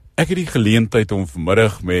Ek het die geleentheid om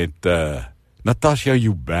vanmiddag met Natasha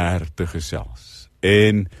Joubert te gesels.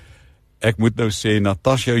 En ek moet nou sê,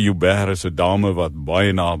 Natasha Joubert is 'n dame wat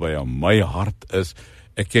baie naby aan my hart is.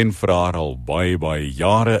 Ek ken vir haar al baie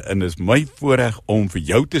jare en is my voorreg om vir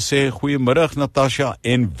jou te sê goeiemiddag Natasha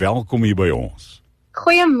en welkom hier by ons.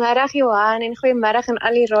 Goeiemiddag Johan en goeiemiddag aan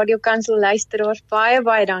al die radiokansel luisteraars.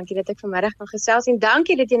 Baie dankie dat ek vanmiddag kan gesels en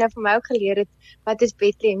dankie dat jy nou vir my ook geleer het wat is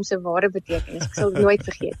Bethlehem se ware betekenis. Ek sal dit nooit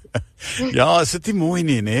vergeet nie. Ja, is dit nie mooi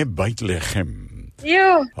nie, né? Bethlehem.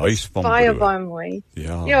 Ja, Huis van baie brood. mooi.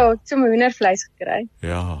 Ja, Ja, ek het sommer hoendervleis gekry.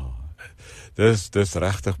 ja. Dis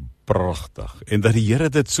regtig pragtig. En dat die Here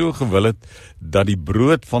dit so gewil het dat die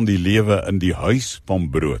brood van die lewe in die huis van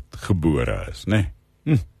brood gebore is, né?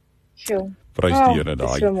 Sjoe. Prys die Here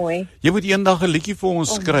daai. So mooi. Jy moet eendag 'n liedjie vir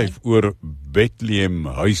ons skryf oor Bethlehem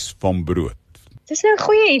huis van brood. Dis 'n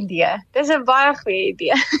goeie idee. Dis 'n baie goeie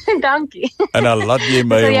idee. Dankie. En dan laat jy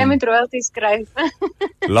my Sal jy met royalties skryf?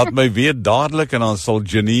 laat my weet dadelik en dan sal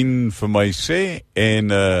Janine vir my sê en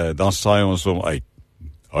dan saai ons hom uit.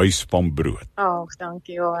 Huis van brood.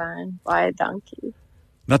 Dankie Johan. Baie dankie.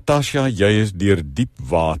 Natasha, jy is deur diep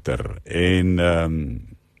water en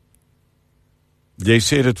jy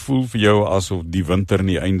sê dit voel vir jou asof die winter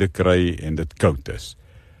nie einde kry en dit koud is.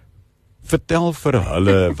 Vertel vir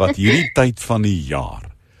hulle wat hierdie tyd van die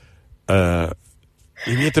jaar.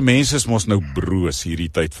 Jy weet, die mense is mos nou broos hierdie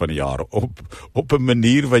tyd van die jaar op 'n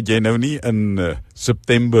manier wat jy nou nie in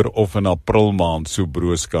September of in April maand so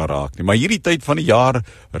broos kan raak nie. Maar hierdie tyd van die jaar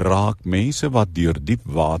raak mense wat deur diep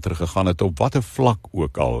water gegaan het op watter vlak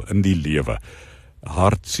ook al in die lewe.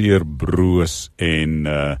 Hartseer, broos en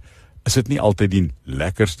is dit nie altyd die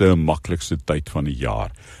lekkerste en maklikste tyd van die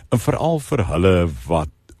jaar. En veral vir hulle wat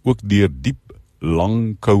ook deur diep,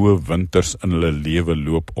 lang, koue winters in hulle lewe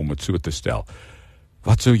loop, om dit so te stel.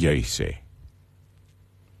 Wat sou jy sê?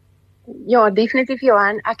 Ja, definitief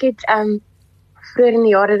Johan. Ek het vroeër in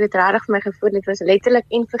die jare dit regtig vir my gevoel, dit was letterlik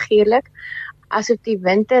en figuurlik asof die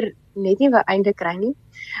winter net nie wou einde kry nie.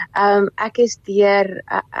 Ek is deur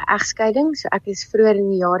 'n egskeiding, so ek is vroeër in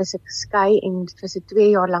die jare se geskei en dit was 'n 2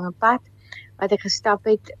 jaar lange pad wat ek gestap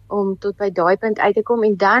het om tot by daai punt uit te kom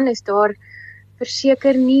en dan is daar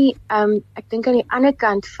verseker nie ek dink aan die ander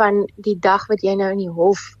kant van die dag wat jy nou in die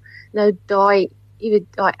hof nou daai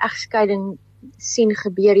egskeiding sien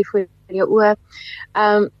gebeur hier voor jou oë.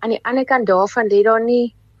 Aan die ander kant daarvan lê daar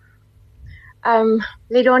nie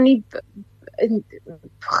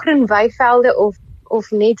groen weivelde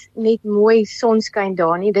of net mooi sonskyn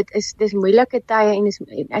daar nie. Dis moeilike tye en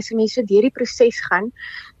as jy so deur die proses gaan,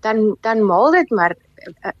 dan maal dit maar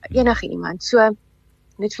enige iemand. So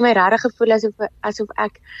net vir my regtig gevoel asof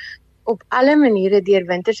ek op alle maniere deur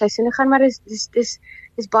winterseisoene gaan, maar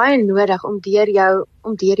dis baie nodig om deur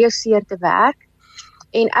jou seer te werk.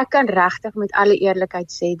 En ek kan regtig met alle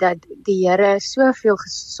eerlikheid sê dat die Here soveel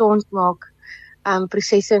gesond maak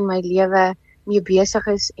prosesse in my lewe mee besig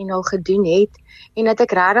is en al gedoen het en dat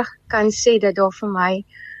ek regtig kan sê dat daar vir my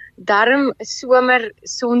darm 'n somer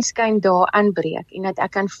sonskyn daar aanbreek en dat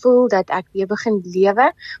ek kan voel dat ek weer begin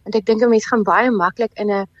lewe, want ek dink 'n mens gaan baie maklik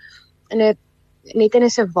net in 'n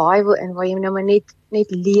survival in waar jy nou maar net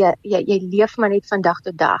leef, jy leef maar net van dag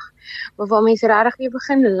tot dag. Maar waar mense regtig weer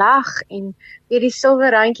begin lag en weer die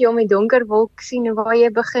silwer randjie om die donker wolk sien en waar jy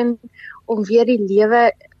begin om weer die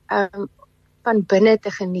lewe van binne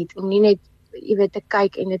te geniet, om nie net te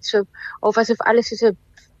kyk en dit so of asof alles soos 'n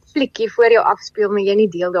fliekkie voor jou afspeel, maar jy nie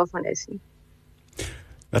deel daarvan is nie.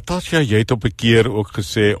 Natasha, jy het op 'n keer ook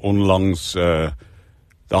gesê onlangs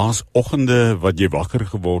daar's oggende wat jy wakker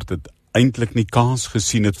geword het, eintlik nie kans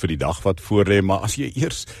gesien het vir die dag wat voorlê, maar as jy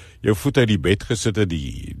eers jou voet uit die bed gesit het,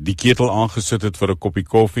 die ketel aangesit het vir 'n koppie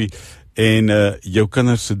koffie en jou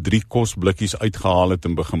kinders se 3 kosblikkies uitgehaal het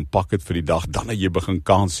en begin pak het vir die dag, dan het jy begin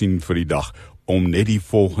kans sien vir die dag om net die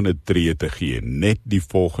volgende tree te gee, net die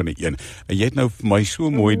volgende een. En jy het nou vir my so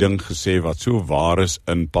mooi ding gesê wat so waar is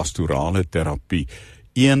in pastorale terapie.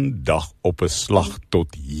 Een dag op 'n slag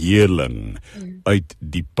tot heling uit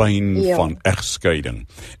die pyn van egskeiding.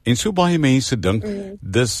 En so baie mense dink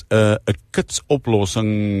dis 'n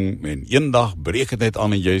kitsoplossing en eendag breek dit net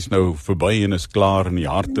aan en jy's nou verby en is klaar en die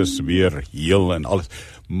hart is weer heel en alles.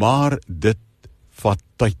 Maar dit vat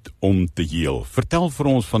tyd om te heel. Vertel vir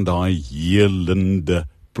ons van daai helende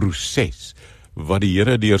proses wat die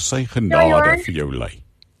Here deur sy genade vir jou lei.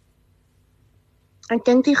 Ek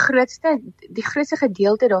dink die grootste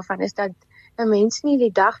gedeelte daarvan is dat 'n mens nie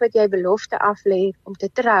die dag wat jy belofte aflê om te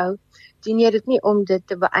trou, doen jy dit nie om dit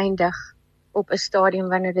te beëindig op 'n stadium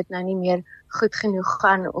wanneer dit nou nie meer goed genoeg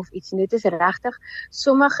gaan of iets. En dit is regtig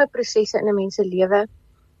sommige prosesse in 'n mens se lewe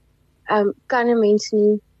kan 'n mens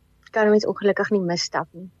nie kan 'n mens ongelukkig nie misstap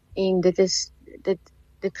nie. En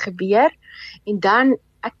dit gebeur. En dan,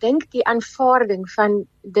 ek dink die aanvaarding van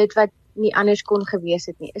dit wat nie anders kon gewees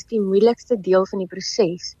het nie, is die moeilikste deel van die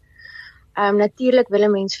proses. Natuurlik wil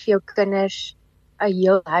 'n mens vir jou kinders 'n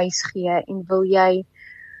heel huis gee en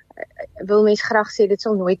wil mens graag sê dit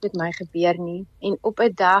sal nooit met my gebeur nie. En op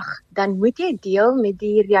 'n dag dan moet jy deel met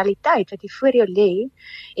die realiteit wat hier voor jou lê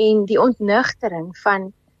en die ontnugtering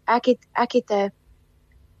van ek het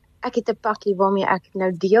 'n pakkie waarmee ek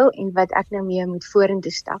nou deel en wat ek nou mee moet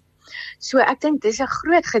vorentoe stap. So ek dink dis 'n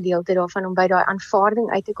groot gedeelte daarvan om by daai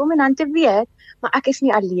aanvaarding uit te kom en dan te weet, maar ek is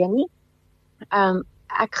nie alleen nie.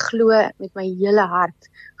 Ek glo met my hele hart,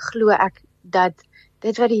 glo ek dat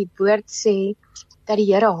dit wat die woord sê, dat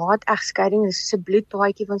die Here haat egskeiding, is soos 'n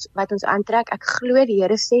bloedpaadjie wat ons aantrek. Ek glo die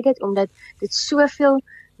Here sê dit omdat dit soveel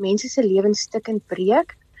mense se lewens stukkend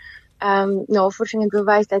breek. Navorsing het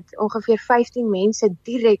bewys dat ongeveer 15 mense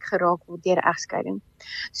direk geraak word deur egskeiding.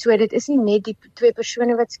 So dit is nie net die twee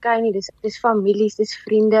persone wat skei nie, dis families, dis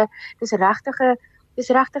vriende, dis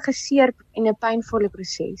regtig seer en 'n pynvolle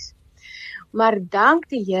proses. Maar dank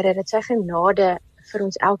die Here dat sy genade vir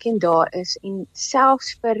ons elkeen daar is en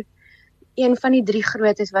selfs vir een van die 3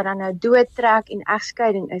 grootes wat dan nou doodtrek en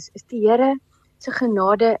egskeiding is die Here se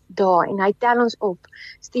genade daar en hy tel ons op.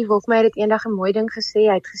 Steve Hofmeyr het eendag 'n mooi ding gesê,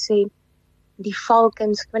 hy het gesê die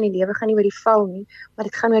valkuns van die lewe gaan nie oor die val nie, maar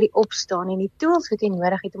dit gaan oor die opstaan en die tools wat jy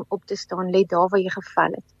nodig het om op te staan, lê daar waar jy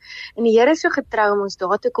geval het. En die Here is so getrou om ons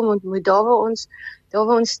daar te kom ontmoet, daar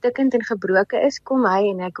waar ons stikkend en gebroken is, kom hy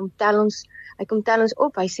en hy kom tel ons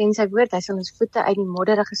op, hy sê in sy woord, hy sal ons voete uit die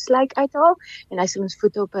modderige sluik uithaal en hy sal ons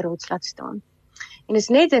voete op 'n rots laat staan. En is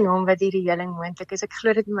net in hom wat hierdie heling moontlik is. Ek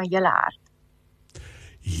glo dit met my hele hart.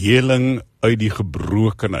 Heling uit die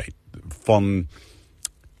gebrokenheid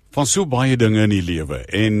van so baie dinge in die lewe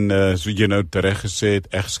en so jy nou tereg gesê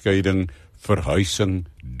het, egskeiding, verhuising,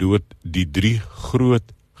 dood, die 3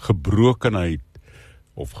 groot gebrokenheid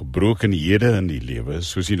of gebrokenhede in die lewe,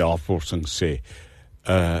 soos die navorsing sê.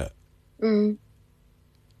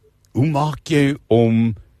 Hoe maak jy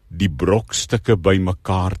om die brokstukke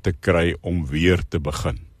bymekaar te kry om weer te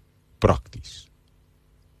begin? Prakties.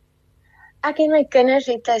 Ek en my kinders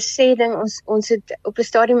het 'n sê ding, ons het op 'n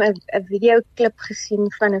stadium 'n videoklip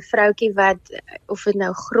gesien van 'n vroutjie wat, of dit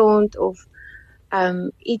nou grond of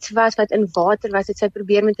iets was wat in water was, het sy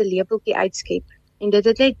probeer met 'n lepeltjie uitskep. En dit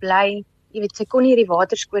het net bly, jy weet, sy kon nie die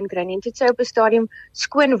water skoon kry nie. En toe het sy op 'n stadium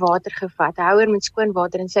skoon water gevat, 'n houer met skoon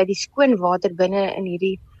water, en sy het die skoon water binne in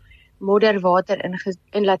hierdie modderwater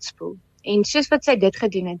in laat spoel. En soos wat sy dit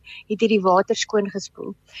gedoen het, het hy die water skoon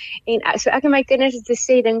gespoel. En so ek en my kinders het 'n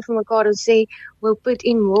sê ding vir mekaar, ons sê, we'll put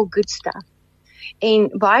in more good stuff. En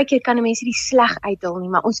baie keer kan mense die sleg uithaal nie,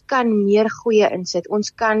 maar ons kan meer goeie insit.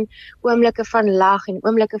 Ons kan oomblikke van lag en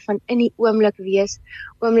oomblikke van in die oomblik wees,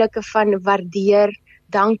 oomblikke van waardeer,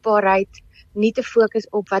 dankbaarheid, nie te fokus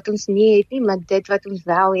op wat ons nie het nie, maar dit wat ons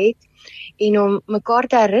wel het, en om mekaar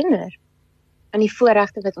te herinner aan die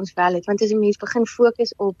voorregte wat ons wel het, want as 'n mens begin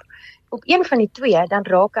fokus op een van die twee, dan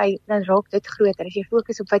raak dit groter. As jy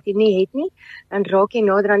fokus op wat jy nie het nie, dan raak jy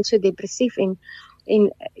naderhand so depressief en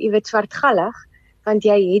jy weet swartgallig, want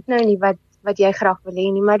jy het nou nie wat jy graag wil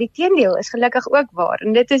hê nie, maar die teendeel is gelukkig ook waar,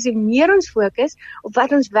 en dit is hoe meer ons fokus op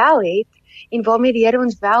wat ons wel het, en waarmee die Here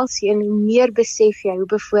ons wel seën, hoe meer besef jy hoe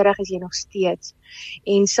bevoorreg is jy nog steeds,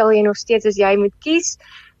 en sal jy nog steeds, as jy moet kies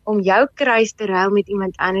om jou kruis te ruil met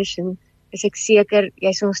iemand anders, en is ek seker,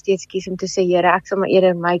 jy sal nog steeds kies om te sê, Here, ek sal maar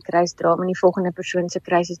eerder my kruis dra, maar die volgende persoon se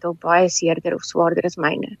kruis is dalk baie seerder of swaarder as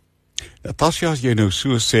myne. Natasha, as jy nou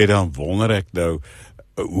so sê, dan wonder ek nou,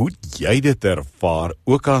 hoe jy dit ervaar,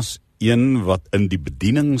 ook as een wat in die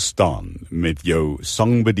bediening staan, met jou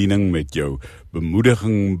sangbediening, met jou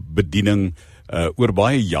bemoediging bediening, oor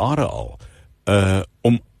baie jare al,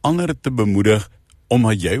 om ander te bemoedig,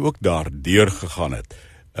 omdat jy ook daar deur gegaan het.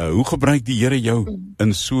 Hoe gebruik die Here jou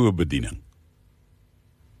in so 'n bediening?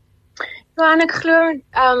 Ja, en ek glo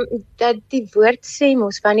dat die woord sê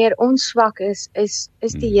mos, wanneer ons swak is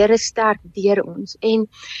die Here sterk deur ons. En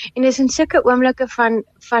is in sulke oomblikke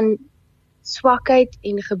van swakheid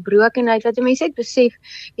en gebrokenheid, wat 'n mens het besef,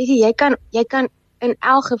 weet jy kan in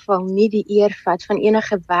elk geval nie die eer vat van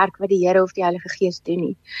enige werk wat die Here of die Heilige Gees doen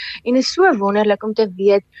nie. En is so wonderlik om te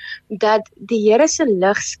weet dat die Here se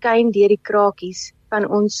lig skyn deur die krakies van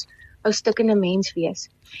ons ou stikkende menswees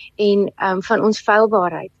en van ons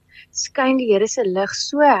feilbaarheid. Skyn die Here se lig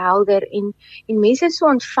so helder en mense is so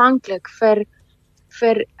ontvanklik vir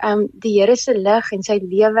die Here se lig en sy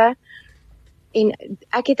lewe. En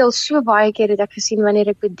ek het al so baie keer dat ek gesien wanneer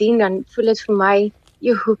ek bedien, dan voel dit vir my,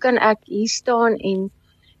 hoe kan ek hier staan en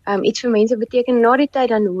iets vir mense beteken. Na die tyd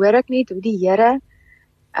dan hoor ek net hoe die Here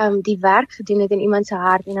die werk gedoen het in iemand se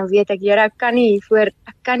hart en dan weet ek, Here, ek kan nie hiervoor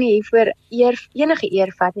enige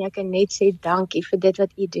eer vat nie. Ek kan net sê dankie vir dit wat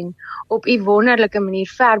U doen op U wonderlike manier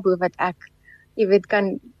ver bo wat ek, jy weet,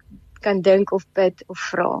 kan dink of bid of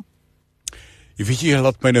vra. Jy weet jy,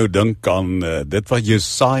 laat my nou dink aan dit wat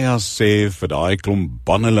Jesaja sê vir daai klomp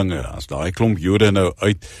bannelinge, as daai klomp Jode nou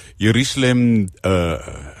uit Jerusalem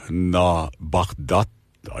na Bagdad,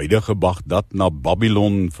 huidige Bagdad, na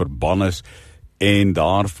Babylon verban is, en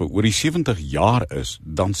daar vir oor die 70 jaar is,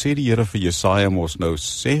 dan sê die Here vir Jesaja mos nou,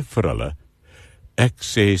 sê vir hulle, ek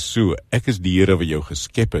sê so, ek is die Here wat jou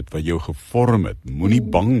geskep het, wat jou gevorm het, moenie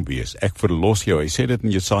bang wees, ek verlos jou. Hy sê dit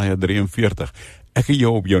in Jesaja 43, ek het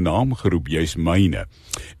jou op jou naam geroep, jy is myne.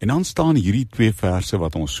 En dan staan hierdie 2 verse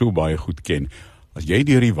wat ons so baie goed ken, as jy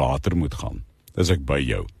deur die water moet gaan, is ek by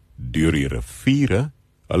jou, deur die riviere,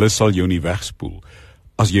 hulle sal jou nie wegspoel,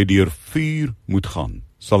 as jy deur vuur moet gaan,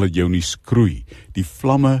 sal dit jou nie skroei, die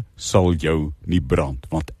vlamme sal jou nie brand,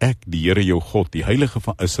 want ek, die Here jou God, die Heilige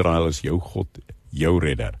van Israel is jou God, jou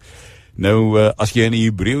redder. Nou, as jy in die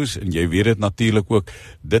Hebreëus, en jy weet dit natuurlik ook,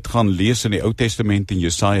 dit gaan lees in die Ou Testament in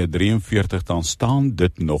Jesaja 43, dan staan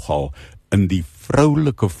dit nogal in die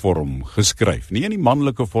vroulike vorm geskryf, nie in die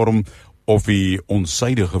manlike vorm of die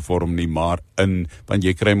onsydige vorm nie, maar want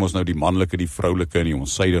jy kry ons nou die manlike, die vroulike en die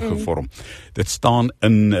onsydige vorm. Dit staan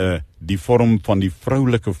in die vorm van die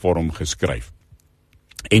vroulike vorm geskryf.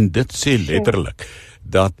 En dit sê letterlik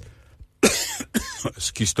dat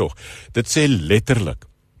dit sê letterlik,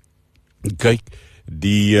 kyk,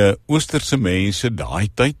 die oosterse mense daai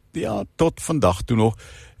tyd, ja, tot vandag toe nog,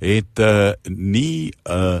 het nie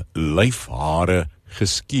lyfhare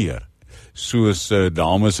geskeer, soos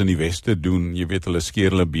dames in die weste doen, jy weet, hulle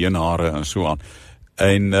skeer hulle beenhare en so aan.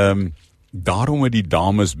 En daarom het die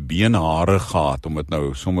dames beenhare gehad, om dit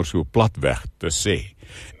nou sommer so plat weg te sê.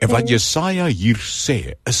 En wat Jesaja hier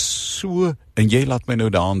sê, is so, en jy laat my nou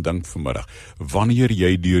daaraan dink vanmiddag, wanneer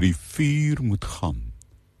jy deur die vuur moet gaan,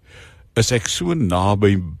 is ek so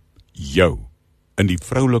naby jou, in die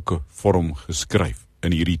vroulike vorm geskryf,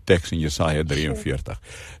 in hierdie teks in Jesaja 43,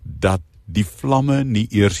 dat die vlamme nie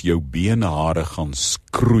eers jou benehare gaan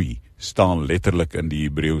skroei, staan letterlik in die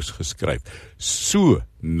Hebreëus geskryf. So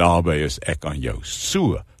naby is ek aan jou,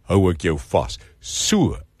 so hou ek jou vas,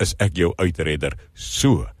 so is ek jou uitredder,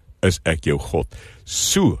 so is ek jou God,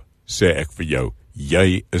 so sê ek vir jou,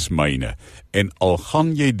 jy is myne. En al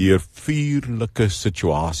gaan jy deur vuurlike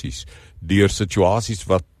situasies, deur situasies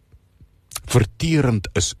wat verterend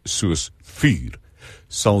is soos vuur,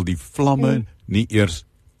 sal die vlamme nie eers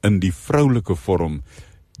in die vroulike vorm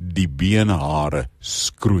die benehare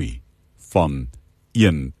skroei van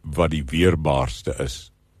een wat die weerbaarste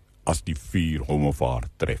is as die vuur hom of haar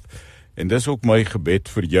tref. En dis ook my gebed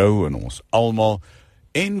vir jou en ons almal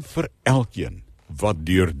en vir elkeen wat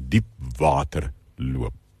deur diep water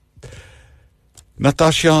loop.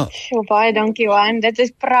 Natasha, Baie dankie Johan, dit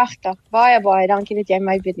is pragtig. Baie dankie dat jy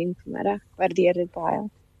my bedien vanmiddag. Waardeer dit baie.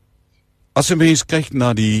 As 'n mens kyk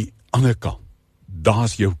na die ander kant,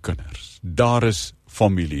 daar's jou kinders, daar is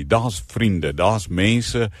familie, daar's vriende, daar's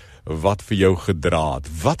mense wat vir jou gedra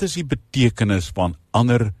het. Wat is die betekenis van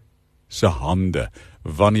ander se hande,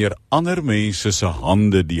 wanneer ander mense se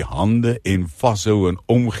hande die hande en vashou en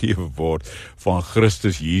omgee word van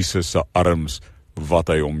Christus Jesus se arms, wat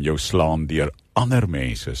hy om jou slaan deur ander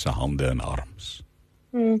mense se hande en arms?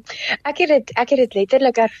 Ek het dit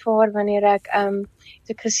letterlik ervaar wanneer ek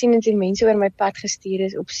gesien het die mense oor my pad gestuur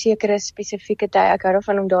is op sekere spesifieke tye. Ek hou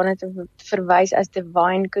daarvan om daarna te verwys as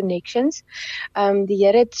divine connections. Die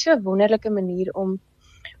Here het so 'n wonderlike manier om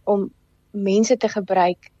mense te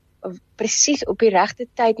gebruik presies op die regte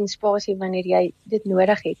tyd en spasie wanneer jy dit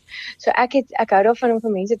nodig het. So ek hou daarvan om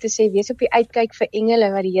vir mense te sê, wees op die uitkyk vir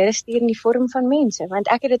engele wat die Here stuur in die vorm van mense, want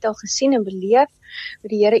ek het dit al gesien en beleef, hoe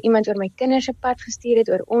die Here iemand oor my kinders se pad gestuur het,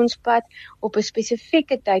 oor ons pad, op 'n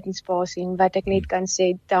spesifieke tyd en spasie, en wat ek net kan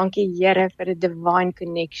sê, dankie Here vir 'n divine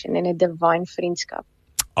connection en 'n divine vriendskap.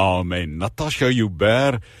 Amen. Natasha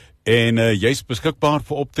Joubert, en jy's beskikbaar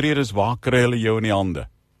vir optredes, waar kry hulle jou in die hande?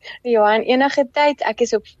 Johan, enige tyd, ek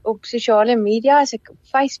is op sosiale media, as ek op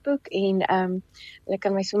Facebook, en hulle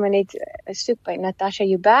kan my sommer net soek by Natasha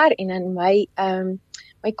Joubert, en dan my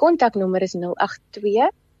kontaknommer is 082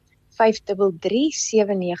 533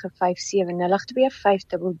 7957, 082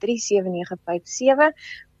 533 7957,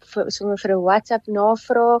 sommer vir 'n WhatsApp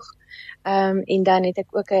navraag, en dan het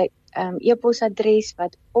ek ook 'n e-posadres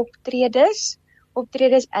wat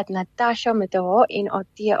optredes@natasha met 'n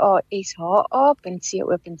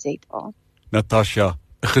natasha.co.za. Natasha,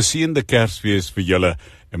 'n geseënde Kersfees vir julle,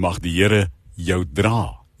 en mag die Here jou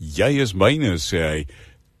dra, jy is myne, sê hy.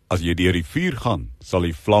 As jy deur die vuur gaan, sal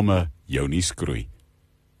die vlamme jou nie skroei.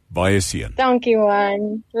 Baie seën. Dankie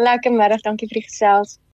Johan. Lekker middag, dankie vir die gesels.